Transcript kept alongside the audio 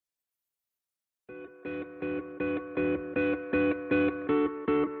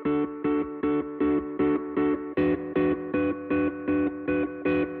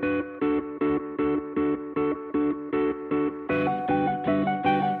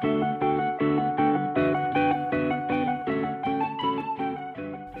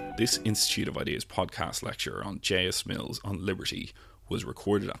This Institute of Ideas podcast lecture on J.S. Mills on Liberty was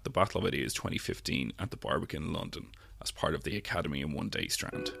recorded at the Battle of Ideas 2015 at the Barbican in London as part of the Academy in One Day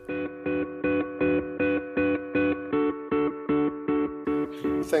strand.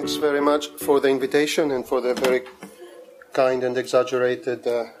 Thanks very much for the invitation and for the very kind and exaggerated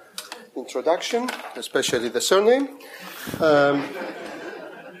introduction, especially the surname.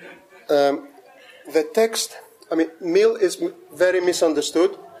 The text, Mill is very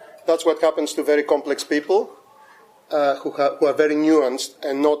misunderstood. That's what happens to very complex people who are very nuanced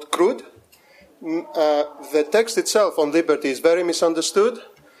and not crude. The text itself on liberty is very misunderstood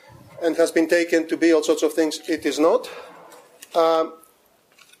and has been taken to be all sorts of things it is not.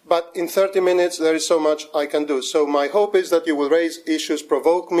 But in 30 minutes, there is so much I can do. So my hope is that you will raise issues,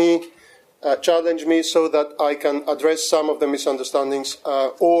 provoke me, challenge me, so that I can address some of the misunderstandings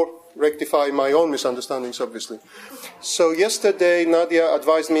or rectify my own misunderstandings, obviously. So yesterday, Nadia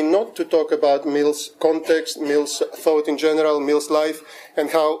advised me not to talk about Mill's context, Mill's thought in general, Mill's life,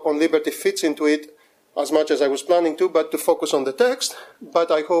 and how On Liberty fits into it as much as I was planning to, but to focus on the text.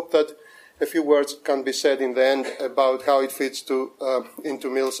 But I hope that a few words can be said in the end about how it fits into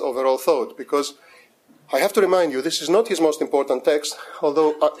Mill's overall thought, because I have to remind you, this is not his most important text,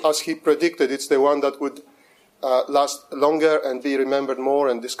 although, as he predicted, it's the one that would last longer and be remembered more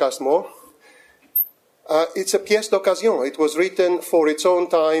and discussed more. It's a pièce d'occasion. It was written for its own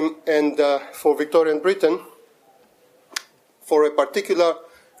time and for Victorian Britain for a particular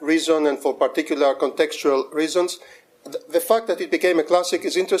reason and for particular contextual reasons. The fact that it became a classic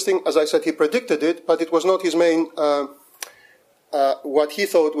is interesting. As I said, he predicted it, but it was not his main, what he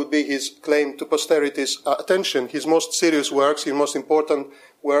thought would be his claim to posterity's attention. His most serious works, his most important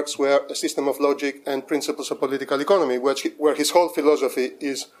works were A System of Logic and Principles of Political Economy, where his whole philosophy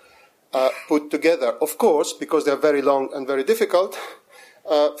is put together. Of course, because they are very long and very difficult,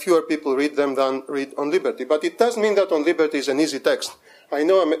 fewer people read them than read On Liberty. But it does mean that On Liberty is an easy text. I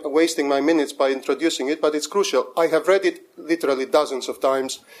know I'm wasting my minutes by introducing it, but it's crucial. I have read it literally dozens of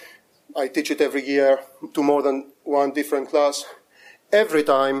times. I teach it every year to more than one different class. Every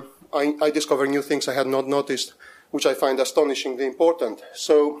time I discover new things I had not noticed, which I find astonishingly important.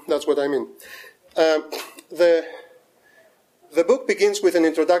 So that's what I mean. The book begins with an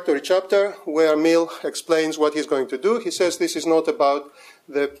introductory chapter where Mill explains what he's going to do. He says this is not about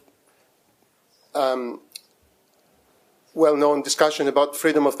the well-known discussion about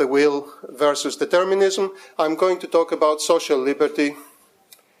freedom of the will versus determinism. I'm going to talk about social liberty,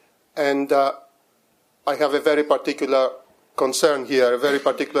 and I have a very particular concern here, a very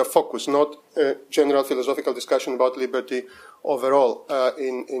particular focus, not a general philosophical discussion about liberty overall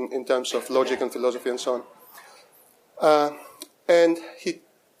in terms of logic and philosophy and so on. And he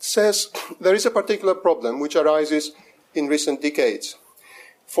says there is a particular problem which arises in recent decades.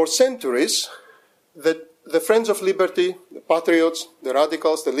 For centuries, the friends of liberty, the patriots, the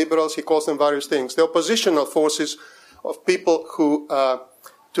radicals, the liberals, he calls them various things, the oppositional forces of people who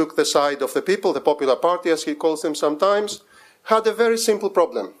took the side of the people, the Popular Party, as he calls them sometimes, had a very simple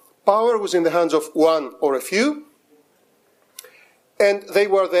problem. Power was in the hands of one or a few, and they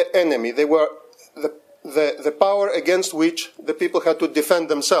were the enemy. They were the power against which the people had to defend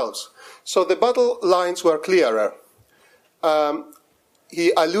themselves. So the battle lines were clearer.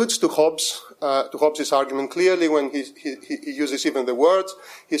 He alludes to Hobbes' argument clearly when he uses even the words.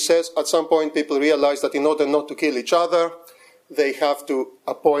 He says at some point people realize that in order not to kill each other, they have to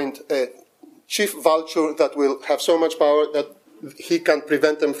appoint a chief vulture that will have so much power that he can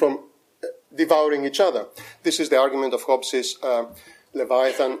prevent them from devouring each other. This is the argument of Hobbes'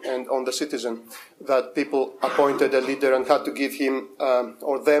 Leviathan and On the Citizen, that people appointed a leader and had to give him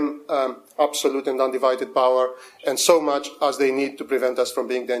or them absolute and undivided power and so much as they need to prevent us from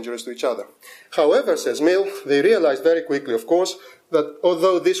being dangerous to each other. However, says Mill, they realized very quickly, of course, that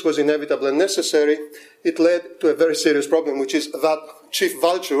although this was inevitable and necessary, it led to a very serious problem, which is that chief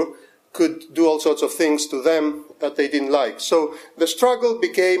vulture could do all sorts of things to them that they didn't like. So the struggle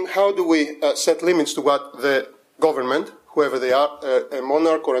became, how do we set limits to what the government, whoever they are, a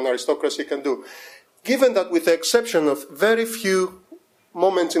monarch or an aristocracy, can do? Given that with the exception of very few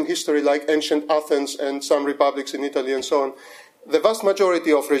moments in history like ancient Athens and some republics in Italy and so on, the vast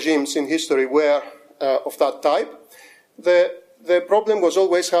majority of regimes in history were of that type. The problem was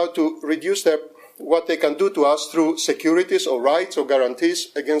always how to reduce what they can do to us through securities or rights or guarantees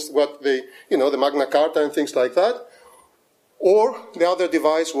against what they, the Magna Carta and things like that. Or the other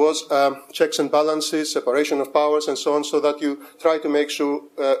device was checks and balances, separation of powers and so on, so that you try to make sure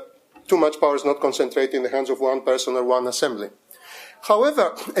too much power is not concentrated in the hands of one person or one assembly.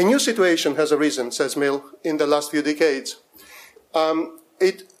 However, a new situation has arisen, says Mill, in the last few decades.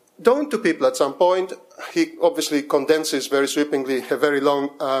 It known to people at some point. He obviously condenses very sweepingly a very long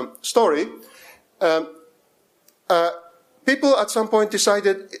story. People at some point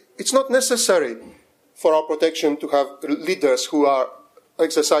decided it's not necessary for our protection to have leaders who are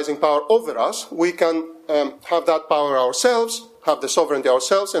exercising power over us. We can have that power ourselves, have the sovereignty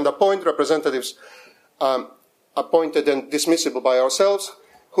ourselves, and appoint representatives appointed and dismissible by ourselves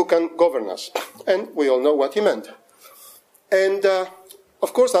who can govern us. And we all know what he meant. And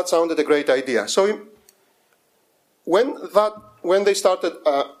of course that sounded a great idea. So when they started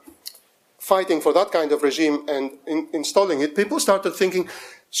fighting for that kind of regime and installing it, people started thinking,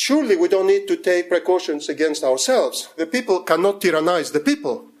 surely we don't need to take precautions against ourselves. The people cannot tyrannize the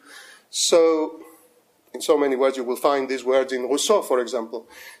people. So, in so many words, you will find these words in Rousseau, for example.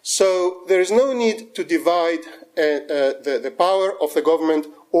 So there is no need to divide the power of the government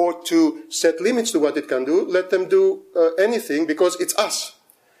or to set limits to what it can do. Let them do anything because it's us.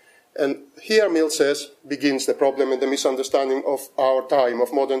 And here, Mill says, begins the problem and the misunderstanding of our time,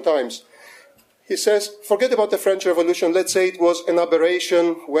 of modern times. He says, forget about the French Revolution. Let's say it was an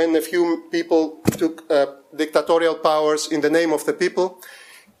aberration when a few people took dictatorial powers in the name of the people.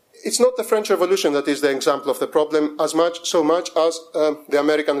 It's not the French Revolution that is the example of the problem so much as the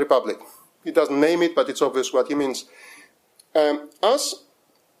American Republic. He doesn't name it, but it's obvious what he means. As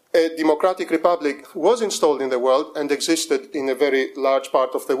a democratic republic was installed in the world and existed in a very large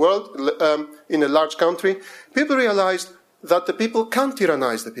part of the world, in a large country, people realized that the people can't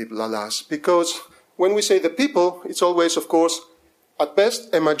tyrannize the people, alas, because when we say the people, it's always, of course, at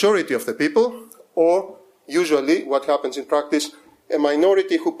best, a majority of the people, or usually, what happens in practice, a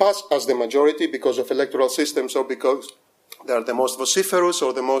minority who pass as the majority because of electoral systems or because they are the most vociferous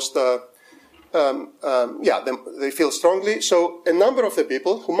or the most, they feel strongly. So a number of the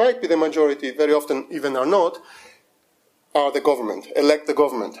people, who might be the majority, very often even are not, are the government, elect the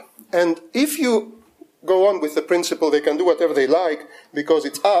government. And if you go on with the principle they can do whatever they like because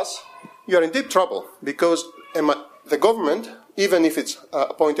it's us, you are in deep trouble because the government, even if it's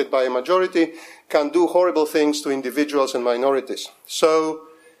appointed by a majority, can do horrible things to individuals and minorities. So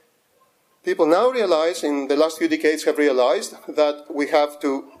people now realize, in the last few decades have realized, that we have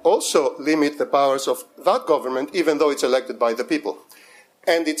to also limit the powers of that government, even though it's elected by the people.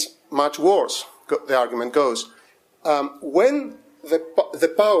 And it's much worse, the argument goes. When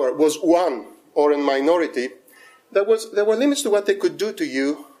the power was won or a minority, there were limits to what they could do to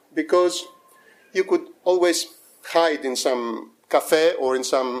you because you could always hide in some cafe or in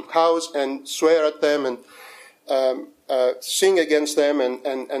some house and swear at them and sing against them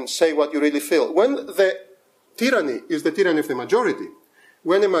and say what you really feel. When the tyranny is the tyranny of the majority,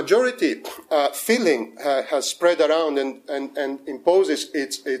 when a majority feeling has spread around and imposes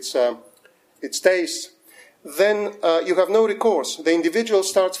its taste, then you have no recourse. The individual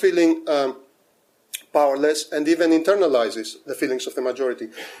starts feeling powerless and even internalizes the feelings of the majority.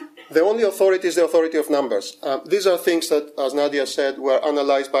 The only authority is the authority of numbers. These are things that, as Nadia said, were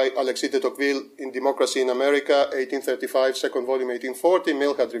analyzed by Alexis de Tocqueville in Democracy in America, 1835, second volume, 1840.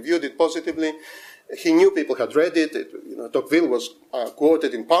 Mill had reviewed it positively. He knew people had read it. Tocqueville was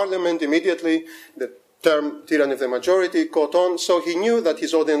quoted in Parliament immediately. The term tyranny of the majority caught on, so he knew that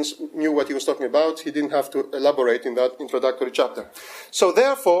his audience knew what he was talking about. He didn't have to elaborate in that introductory chapter. So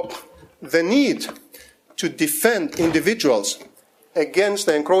therefore, the need to defend individuals against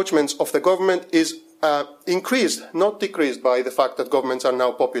the encroachments of the government is increased, not decreased, by the fact that governments are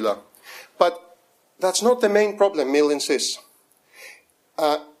now popular. But that's not the main problem, Mill insists.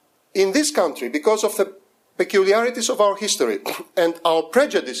 In this country, because of the peculiarities of our history and our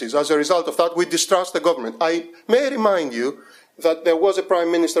prejudices as a result of that, we distrust the government. I may remind you that there was a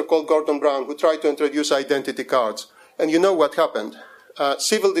prime minister called Gordon Brown who tried to introduce identity cards. And you know what happened.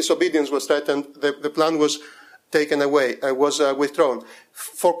 Civil disobedience was threatened. The plan was taken away, was withdrawn.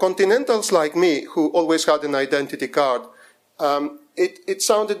 For continentals like me, who always had an identity card, it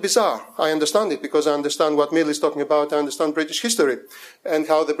sounded bizarre. I understand it because I understand what Mill is talking about. I understand British history and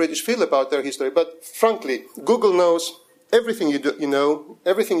how the British feel about their history. But frankly, Google knows everything you do,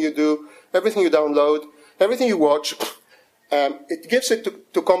 everything you do, everything you download, everything you watch. It gives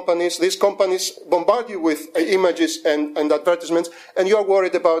it to companies. These companies bombard you with images and advertisements, and you are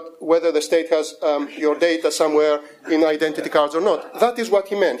worried about whether the state has your data somewhere in identity cards or not. That is what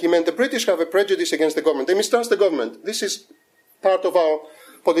he meant. He meant the British have a prejudice against the government. They mistrust the government. This is part of our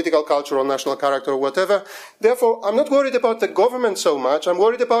political culture or national character or whatever. Therefore, I'm not worried about the government so much. I'm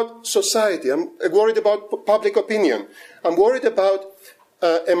worried about society. I'm worried about public opinion. I'm worried about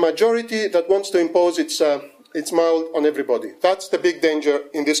a majority that wants to impose its mouth on everybody. That's the big danger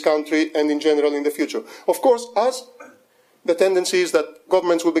in this country and in general in the future. Of course, as the tendency is that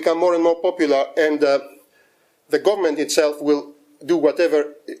governments will become more and more popular, and the government itself will do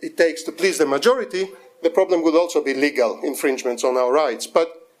whatever it takes to please the majority. The problem would also be legal infringements on our rights.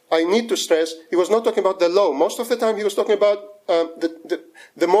 But I need to stress, he was not talking about the law. Most of the time he was talking about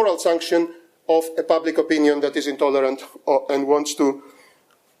the moral sanction of a public opinion that is intolerant and wants to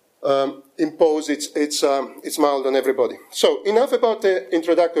impose its mold on everybody. So enough about the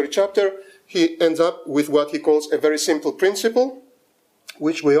introductory chapter. He ends up with what he calls a very simple principle,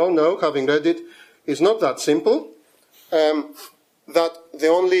 which we all know, having read it, is not that simple. That the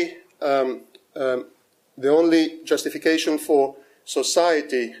only justification for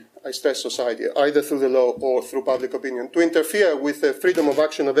society, I stress society, either through the law or through public opinion, to interfere with the freedom of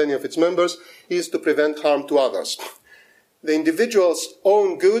action of any of its members is to prevent harm to others. The individual's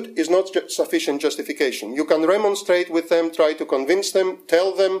own good is not sufficient justification. You can remonstrate with them, try to convince them,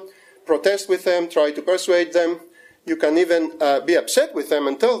 tell them, protest with them, try to persuade them. You can even be upset with them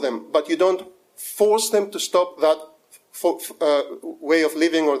and tell them, but you don't force them to stop that way of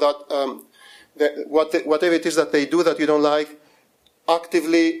living or that whatever it is that they do that you don't like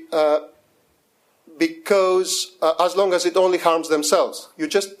actively, because as long as it only harms themselves. You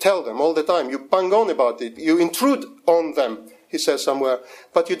just tell them all the time. You bang on about it. You intrude on them, he says somewhere,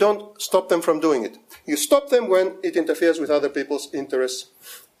 but you don't stop them from doing it. You stop them when it interferes with other people's interests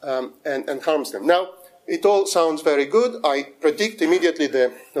and harms them. Now, it all sounds very good. I predict immediately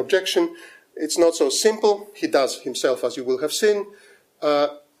the objection. It's not so simple. He does himself, as you will have seen,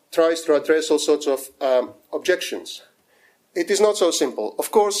 tries to address all sorts of objections. It is not so simple.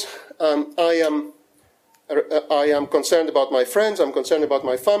 Of course, I am concerned about my friends. I'm concerned about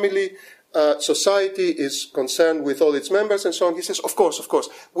my family. Society is concerned with all its members and so on. He says, of course.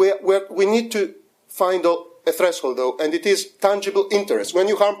 We need to find a threshold, though, and it is tangible interest. When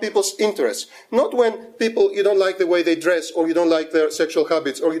you harm people's interests, not when people, you don't like the way they dress, or you don't like their sexual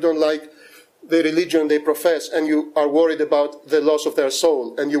habits, or you don't like the religion they profess, and you are worried about the loss of their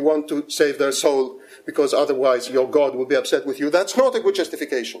soul, and you want to save their soul because otherwise your God will be upset with you. That's not a good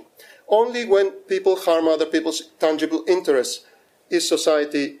justification. Only when people harm other people's tangible interests is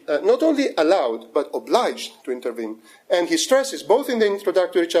society not only allowed, but obliged to intervene. And he stresses, both in the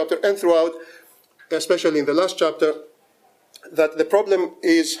introductory chapter and throughout, especially in the last chapter, that the problem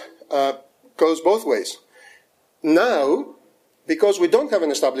goes both ways. Now, because we don't have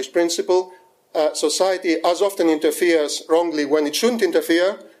an established principle, society as often interferes wrongly when it shouldn't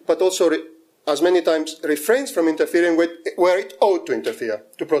interfere, but also as many times refrains from interfering where it ought to interfere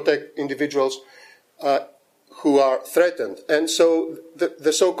to protect individuals who are threatened. And so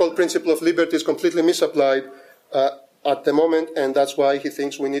the so-called principle of liberty is completely misapplied at the moment, and that's why he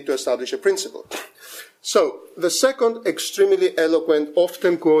thinks we need to establish a principle. So the second extremely eloquent,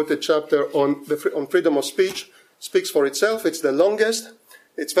 often quoted chapter on freedom of speech speaks for itself. It's the longest.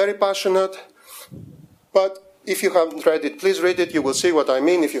 It's very passionate. But if you haven't read it, please read it. You will see what I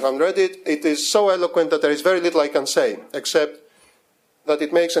mean. If you haven't read it, it is so eloquent that there is very little I can say, except that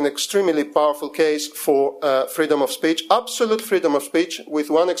it makes an extremely powerful case for freedom of speech, absolute freedom of speech, with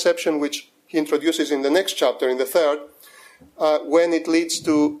one exception which he introduces in the next chapter, in the third, when it leads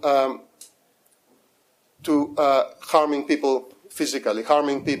to harming people physically,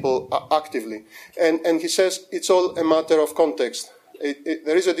 harming people actively. And he says it's all a matter of context.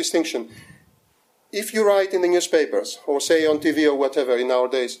 There is a distinction. If you write in the newspapers, or say on TV or whatever in our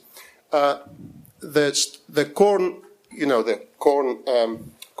days, the corn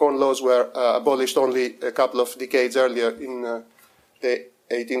laws were abolished only a couple of decades earlier in the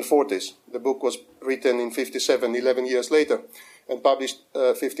 1840s. The book was written in 57, 11 years later, and published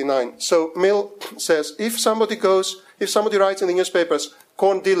 59. So Mill says, if somebody writes in the newspapers,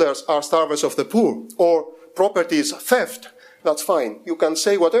 corn dealers are starvers of the poor, or property is theft, that's fine. You can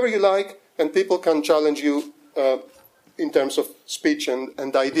say whatever you like, and people can challenge you in terms of speech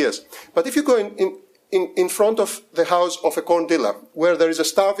and ideas. But if you go in front of the house of a corn dealer, where there is a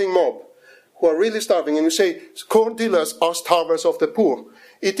starving mob, who are really starving, and you say, corn dealers are starvers of the poor,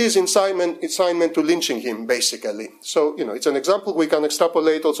 it is incitement to lynching him, basically. So, it's an example. We can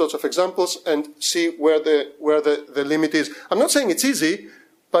extrapolate all sorts of examples and see where the limit is. I'm not saying it's easy,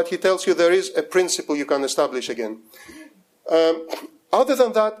 but he tells you there is a principle you can establish again. Other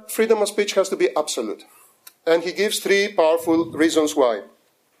than that, freedom of speech has to be absolute. And he gives three powerful reasons why.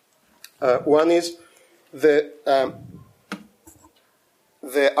 One is the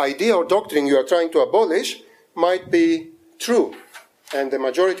idea or doctrine you are trying to abolish might be true, and the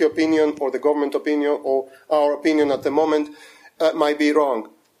majority opinion or the government opinion or our opinion at the moment might be wrong.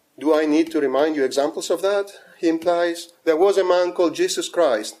 Do I need to remind you examples of that? He implies there was a man called Jesus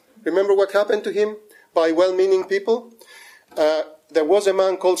Christ. Remember what happened to him by well-meaning people? there was a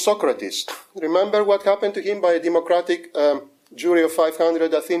man called Socrates. Remember what happened to him by a democratic jury of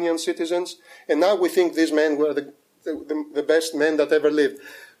 500 Athenian citizens? And now we think these men were the best men that ever lived.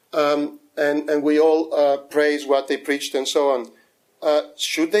 And we all praise what they preached and so on.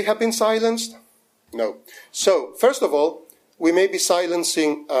 Should they have been silenced? No. So, first of all, we may be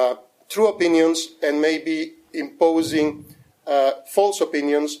silencing true opinions and maybe imposing false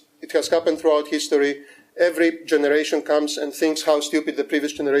opinions. It has happened throughout history. Every generation comes and thinks how stupid the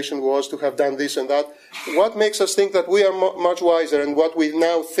previous generation was to have done this and that. What makes us think that we are much wiser and what we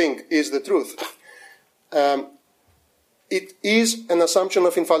now think is the truth? It is an assumption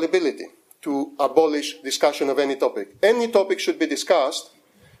of infallibility to abolish discussion of any topic. Any topic should be discussed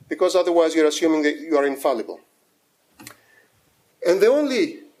because otherwise you're assuming that you are infallible. And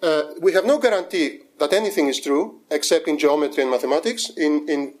we have no guarantee that anything is true except in geometry and mathematics.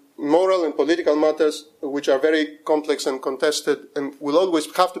 In moral and political matters, which are very complex and contested and will always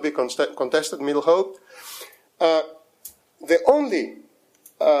have to be contested, Mill hoped, the only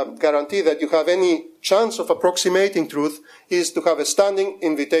guarantee that you have any chance of approximating truth is to have a standing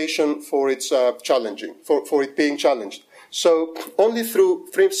invitation for its challenging, for it being challenged. So only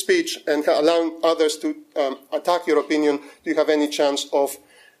through free speech and allowing others to attack your opinion do you have any chance of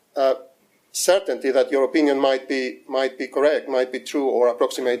certainty that your opinion might be correct, might be true, or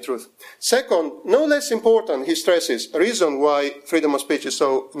approximate truth. Second, no less important, he stresses, a reason why freedom of speech is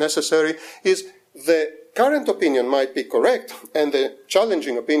so necessary is the current opinion might be correct, and the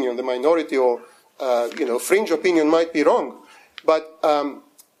challenging opinion, the minority or fringe opinion might be wrong. But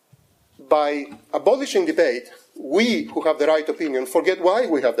by abolishing debate, we who have the right opinion forget why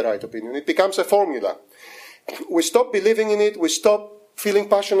we have the right opinion. It becomes a formula. We stop believing in it, we stop feeling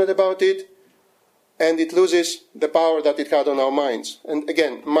passionate about it, and it loses the power that it had on our minds. And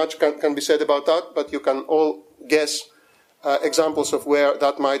again, much can be said about that, but you can all guess examples of where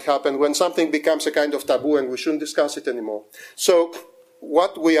that might happen when something becomes a kind of taboo and we shouldn't discuss it anymore. So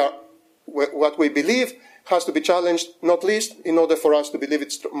what we believe has to be challenged, not least in order for us to believe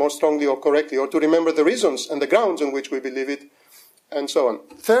it more strongly or correctly, or to remember the reasons and the grounds on which we believe it, and so on.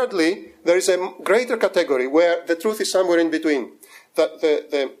 Thirdly, there is a greater category where the truth is somewhere in between. That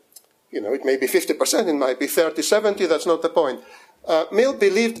it may be 50%, it might be 30, 70, that's not the point. Mill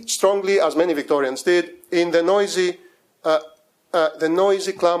believed strongly, as many Victorians did, in the noisy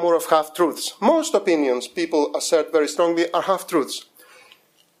clamor of half-truths. Most opinions, people assert very strongly, are half-truths.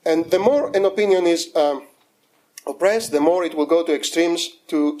 And the more an opinion is oppressed, the more it will go to extremes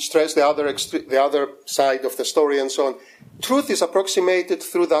to stress the other side of the story and so on. Truth is approximated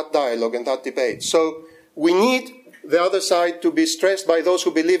through that dialogue and that debate. So we need the other side to be stressed by those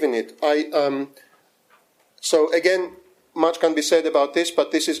who believe in it. So again, much can be said about this,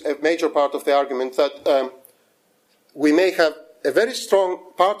 but this is a major part of the argument that we may have a very strong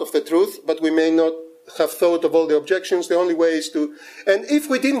part of the truth, but we may not have thought of all the objections. The only way is to... And if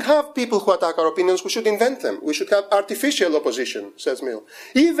we didn't have people who attack our opinions, we should invent them. We should have artificial opposition, says Mill.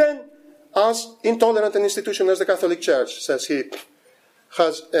 Even as intolerant an institution as the Catholic Church, says he,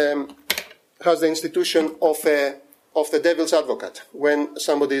 has the institution of the devil's advocate. When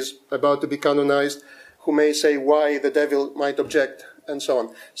somebody is about to be canonized, who may say why the devil might object, and so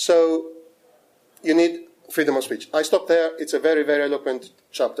on. So you need freedom of speech. I stop there. It's a very, very eloquent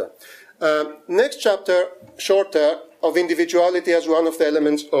chapter. Next chapter, shorter, of individuality as one of the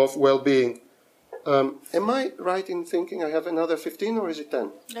elements of well-being. Am I right in thinking I have another 15, or is it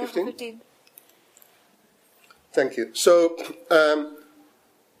 10? No, 15. Thank you. So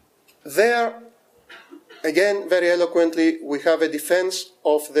there, again, very eloquently, we have a defense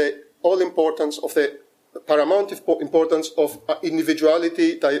of the all-importance, of the paramount importance of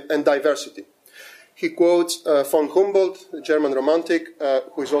individuality and diversity. He quotes von Humboldt, the German romantic,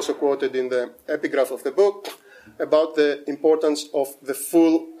 who is also quoted in the epigraph of the book, about the importance of the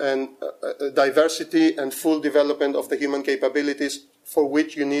full and diversity and full development of the human capabilities, for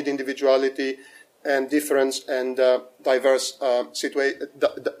which you need individuality and difference and diverse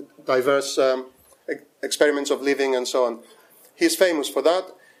experiments of living and so on. He's famous for that.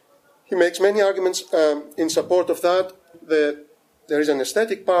 He makes many arguments in support of that. There is an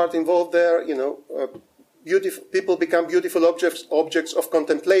aesthetic part involved there. People become beautiful objects of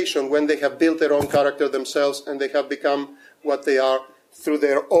contemplation when they have built their own character themselves and they have become what they are through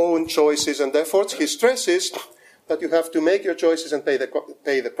their own choices and efforts. He stresses that you have to make your choices and pay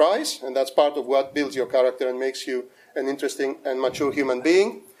the price, and that's part of what builds your character and makes you an interesting and mature human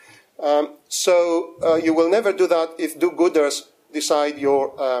being. So you will never do that if do-gooders decide your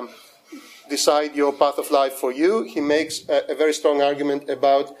path of life for you. He makes a very strong argument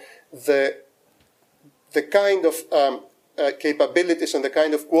about the kind of capabilities and the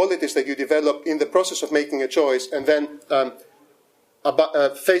kind of qualities that you develop in the process of making a choice, and then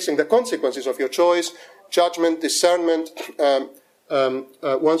facing the consequences of your choice, judgment, discernment,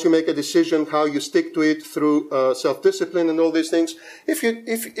 once you make a decision, how you stick to it through self-discipline and all these things. If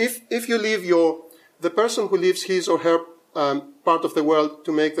you leave the person who leaves his or her part of the world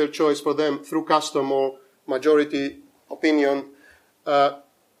to make their choice for them through custom or majority opinion,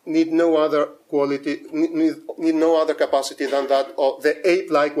 need no other quality, need no other capacity than that of the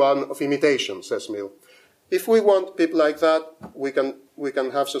ape-like one of imitation, says Mill. If we want people like that, we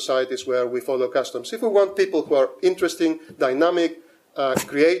can have societies where we follow customs. If we want people who are interesting, dynamic,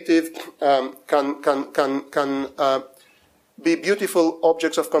 creative, can be beautiful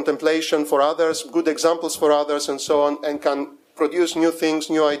objects of contemplation for others, good examples for others, and so on, and can produce new things,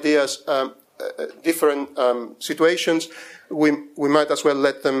 new ideas, different situations, we might as well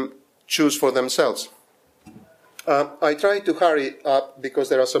let them choose for themselves. I try to hurry up because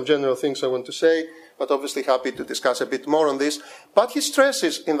there are some general things I want to say, but obviously happy to discuss a bit more on this. But he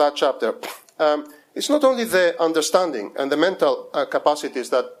stresses in that chapter, it's not only the understanding and the mental capacities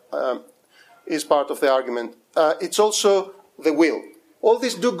that is part of the argument, it's also the will. All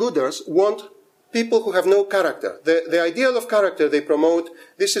these do-gooders want people who have no character. The ideal of character they promote,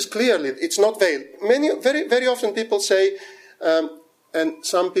 this is clearly, it's not veiled. Very often people say, and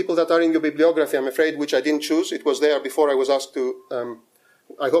some people that are in your bibliography, I'm afraid, which I didn't choose, it was there before I was asked to,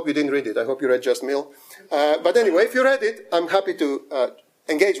 I hope you didn't read it, I hope you read just Mill. But anyway, if you read it, I'm happy to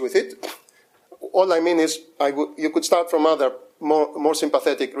engage with it. All I mean is, you could start from other, more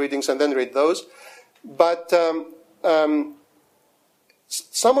sympathetic readings and then read those. But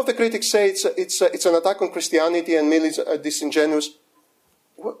some of the critics say it's an attack on Christianity and Mill is disingenuous.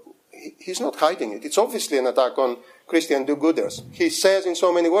 He's not hiding it. It's obviously an attack on Christian do-gooders. He says in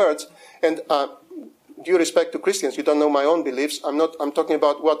so many words, and due respect to Christians, you don't know my own beliefs. I'm talking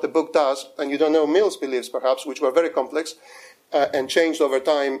about what the book does, and you don't know Mill's beliefs, perhaps, which were very complex and changed over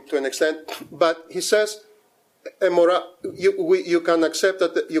time to an extent. But he says, you can accept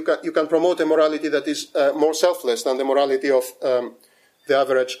that you can promote a morality that is more selfless than the morality of the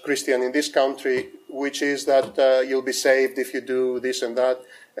average Christian in this country, which is that you'll be saved if you do this and that,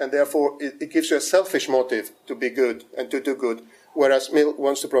 and therefore it gives you a selfish motive to be good and to do good, whereas Mill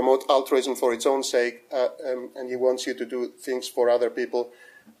wants to promote altruism for its own sake, and he wants you to do things for other people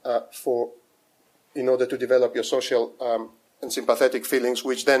in order to develop your social and sympathetic feelings,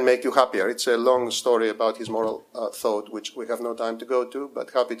 which then make you happier. It's a long story about his moral thought, which we have no time to go to, but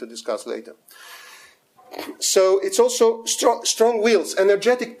happy to discuss later. So it's also strong wills.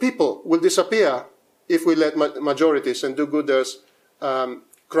 Energetic people will disappear if we let majorities and do-gooders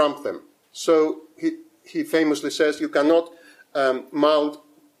crump them. So he famously says you cannot mold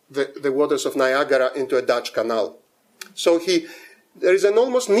the waters of Niagara into a Dutch canal. So there is an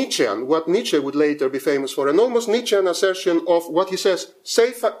almost Nietzschean, what Nietzsche would later be famous for, an almost Nietzschean assertion of what he says,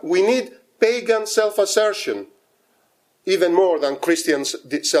 we need pagan self-assertion even more than Christian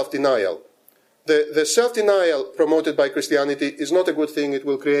self-denial. The self-denial promoted by Christianity is not a good thing. It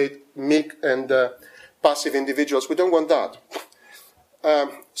will create meek and passive individuals. We don't want that.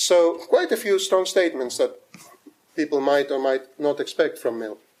 So quite a few strong statements that people might or might not expect from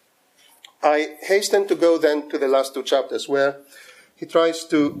Mill. I hasten to go then to the last two chapters where he tries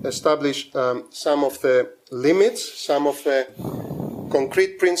to establish some of the limits, some of the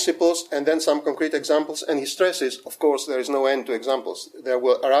concrete principles, and then some concrete examples. And he stresses, of course, there is no end to examples. There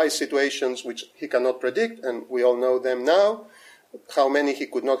will arise situations which he cannot predict, and we all know them now, how many he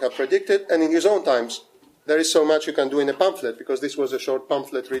could not have predicted. And in his own times, there is so much you can do in a pamphlet, because this was a short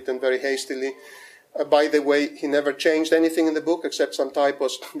pamphlet written very hastily. By the way, he never changed anything in the book except some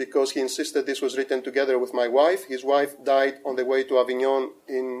typos, because he insisted this was written together with my wife. His wife died on the way to Avignon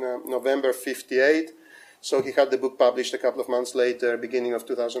in November 58, so he had the book published a couple of months later, beginning of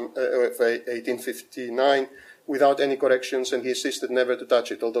 1859, without any corrections, and he insisted never to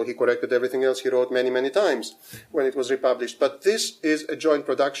touch it, although he corrected everything else he wrote many, many times when it was republished. But this is a joint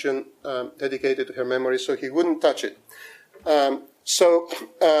production dedicated to her memory, so he wouldn't touch it.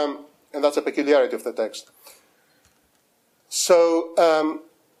 And that's a peculiarity of the text. So,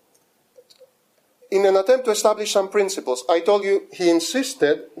 in an attempt to establish some principles, I told you he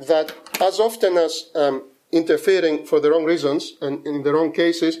insisted that as often as interfering for the wrong reasons and in the wrong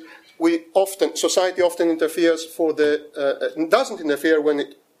cases, society often interferes doesn't interfere when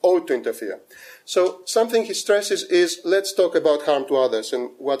it ought to interfere. So something he stresses is, let's talk about harm to others,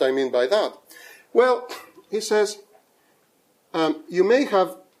 and what I mean by that. Well, he says, you may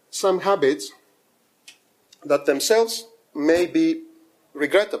have some habits that themselves may be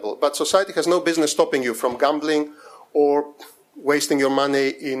regrettable, but society has no business stopping you from gambling or wasting your money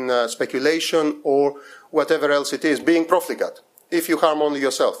in speculation, or whatever else it is, being profligate, if you harm only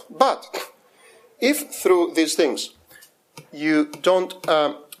yourself. But if through these things you don't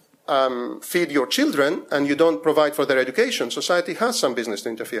feed your children and you don't provide for their education, society has some business to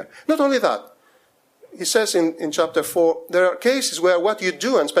interfere. Not only that, he says in chapter 4, there are cases where what you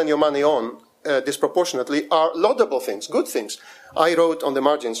do and spend your money on disproportionately are laudable things, good things. I wrote on the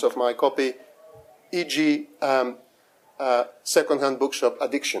margins of my copy, e.g., second-hand bookshop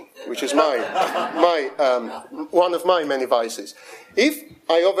addiction, which is one of my many vices. If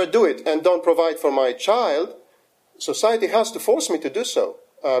I overdo it and don't provide for my child, society has to force me to do so,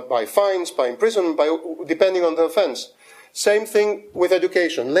 by fines, by imprisonment, depending on the offense. Same thing with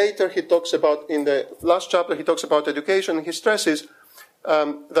education. Later he talks about, in the last chapter, he talks about education, and he stresses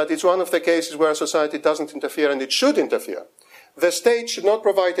that it's one of the cases where society doesn't interfere, and it should interfere. The state should not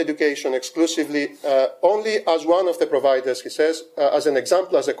provide education exclusively, only as one of the providers, he says, as an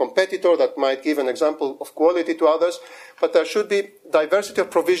example, as a competitor that might give an example of quality to others, but there should be diversity of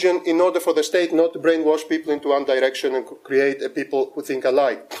provision in order for the state not to brainwash people into one direction and create a people who think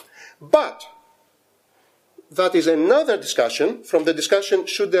alike. But that is another discussion from the discussion,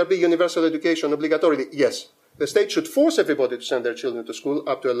 should there be universal education obligatorily? Yes. The state should force everybody to send their children to school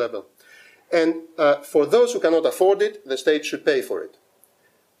up to a level. And for those who cannot afford it, the state should pay for it.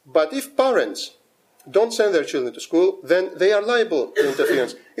 But if parents don't send their children to school, then they are liable to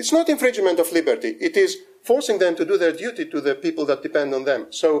interference. It's not infringement of liberty. It is forcing them to do their duty to the people that depend on them.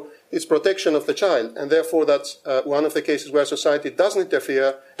 So it's protection of the child, and therefore that's one of the cases where society doesn't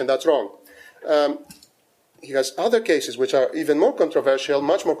interfere, and that's wrong. He has other cases which are even more controversial,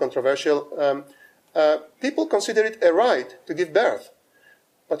 much more controversial. People consider it a right to give birth.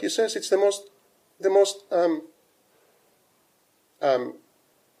 But he says it's the most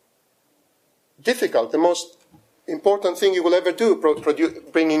difficult, the most important thing you will ever do,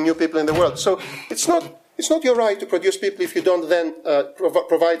 bringing new people in the world. So it's not your right to produce people if you don't then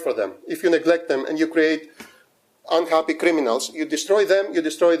provide for them. If you neglect them and you create unhappy criminals, you destroy them, you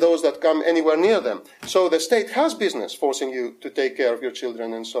destroy those that come anywhere near them. So the state has business forcing you to take care of your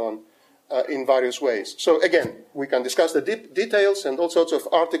children and so on. In various ways. So again, we can discuss the details, and all sorts of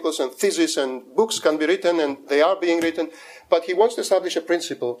articles and theses and books can be written, and they are being written, but he wants to establish a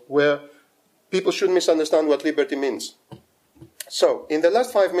principle where people shouldn't misunderstand what liberty means. So in the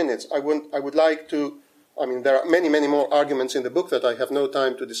last 5 minutes, I would like to, there are many, many more arguments in the book that I have no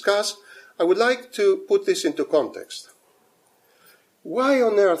time to discuss. I would like to put this into context. Why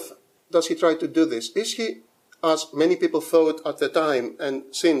on earth does he try to do this? Is he, as many people thought at the time and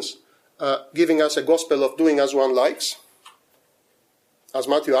since, giving us a gospel of doing as one likes, as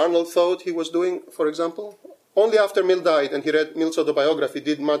Matthew Arnold thought he was doing, for example? Only after Mill died and he read Mill's autobiography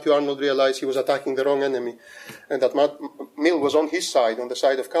did Matthew Arnold realize he was attacking the wrong enemy, and that Mill was on his side, on the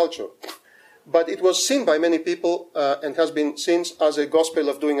side of culture. But it was seen by many people and has been seen as a gospel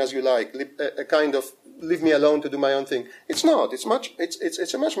of doing as you like, a kind of leave me alone to do my own thing. It's not.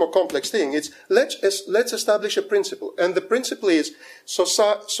 It's a much more complex thing. It's let's establish a principle, and the principle is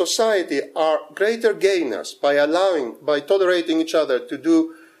society are greater gainers by tolerating each other to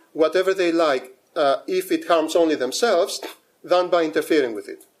do whatever they like if it harms only themselves, than by interfering with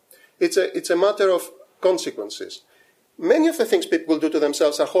it. It's a matter of consequences. Many of the things people do to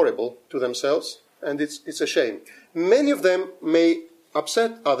themselves are horrible to themselves, and it's a shame. Many of them may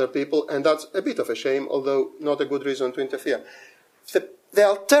upset other people, and that's a bit of a shame, although not a good reason to interfere. The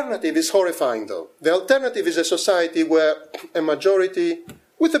alternative is horrifying, though. The alternative is a society where a majority,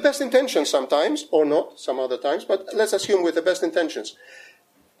 with the best intentions sometimes, or not some other times, but let's assume with the best intentions,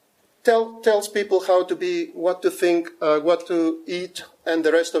 tells people how to be, what to think, what to eat, and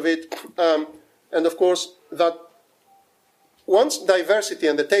the rest of it. And of course, that once diversity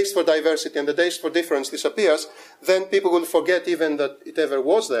and the taste for diversity and the taste for difference disappears, then people will forget even that it ever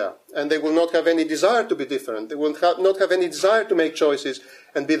was there. And they will not have any desire to be different. They will not have any desire to make choices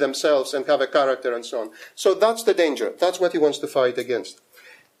and be themselves and have a character and so on. So that's the danger. That's what he wants to fight against.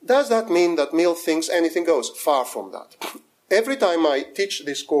 Does that mean that Mill thinks anything goes? Far from that. Every time I teach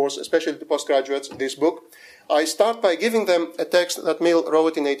this course, especially to postgraduates, this book, I start by giving them a text that Mill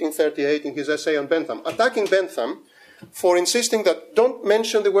wrote in 1838 in his essay on Bentham, attacking Bentham for insisting that don't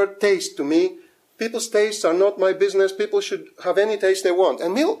mention the word taste to me. People's tastes are not my business. People should have any taste they want.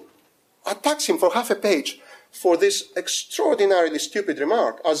 And Mill attacks him for half a page for this extraordinarily stupid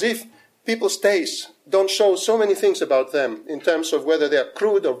remark, as if people's tastes don't show so many things about them in terms of whether they are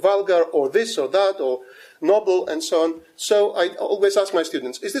crude or vulgar or this or that or noble and so on. So I always ask my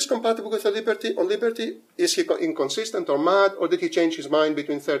students, is this compatible with the liberty? On liberty, is he inconsistent or mad, or did he change his mind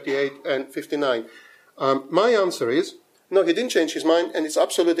between 38 and 59? My answer is, no, he didn't change his mind, and it's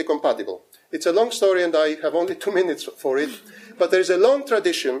absolutely compatible. It's a long story, and I have only 2 minutes for it. But there is a long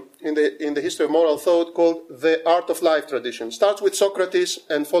tradition in the history of moral thought called the art of life tradition. It starts with Socrates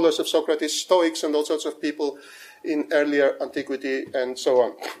and followers of Socrates, Stoics, and all sorts of people in earlier antiquity, and so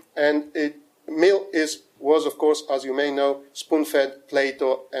on. And Mill was, of course, as you may know, spoon-fed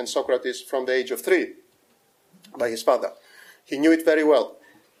Plato and Socrates from the age of 3 by his father. He knew it very well.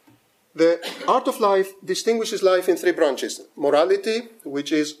 The art of life distinguishes life in 3 branches. Morality,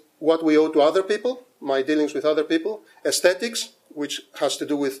 which is what we owe to other people, my dealings with other people. Aesthetics, which has to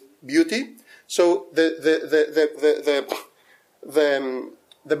do with beauty. So the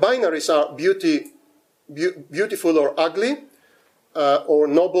binaries are beautiful or ugly, or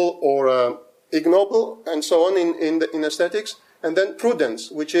noble or ignoble, and so on in aesthetics. And then prudence,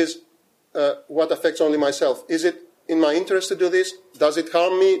 which is what affects only myself. Is it in my interest to do this? Does it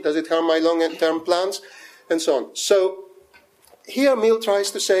harm me? Does it harm my long-term plans? And so on. So here Mill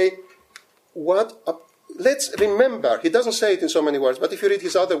tries to say, let's remember, he doesn't say it in so many words, but if you read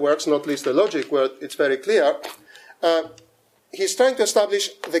his other works, not least the Logic, where it's very clear, he's trying to establish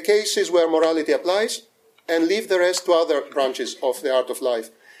the cases where morality applies and leave the rest to other branches of the art of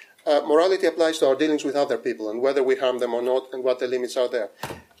life. Morality applies to our dealings with other people and whether we harm them or not and what the limits are there.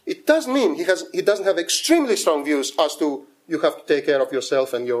 It does mean he doesn't have extremely strong views as to you have to take care of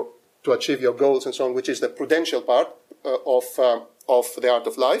yourself and to achieve your goals and so on, which is the prudential part of the art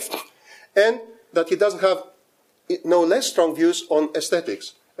of life, and that he doesn't have no less strong views on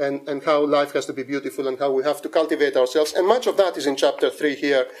aesthetics and how life has to be beautiful and how we have to cultivate ourselves. And much of that is in chapter 3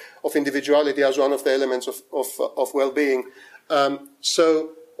 here of individuality as one of the elements of well-being.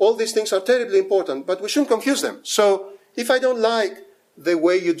 So all these things are terribly important, but we shouldn't confuse them. So if I don't like the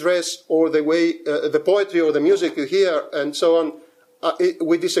way you dress or the way the poetry or the music you hear and so on,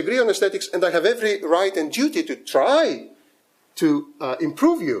 we disagree on aesthetics, and I have every right and duty to try to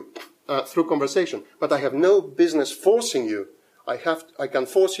improve you through conversation. But I have no business forcing you. I can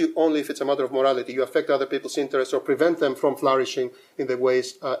force you only if it's a matter of morality. You affect other people's interests or prevent them from flourishing in the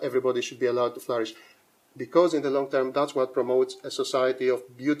ways everybody should be allowed to flourish. Because in the long term, that's what promotes a society of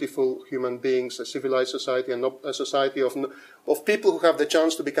beautiful human beings, a civilized society, and a society of people who have the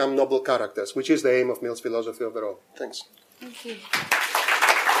chance to become noble characters, which is the aim of Mill's philosophy overall. Thanks. Thank you.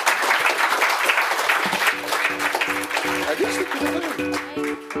 I did stick to the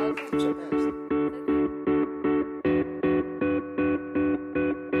time. I'm surprised.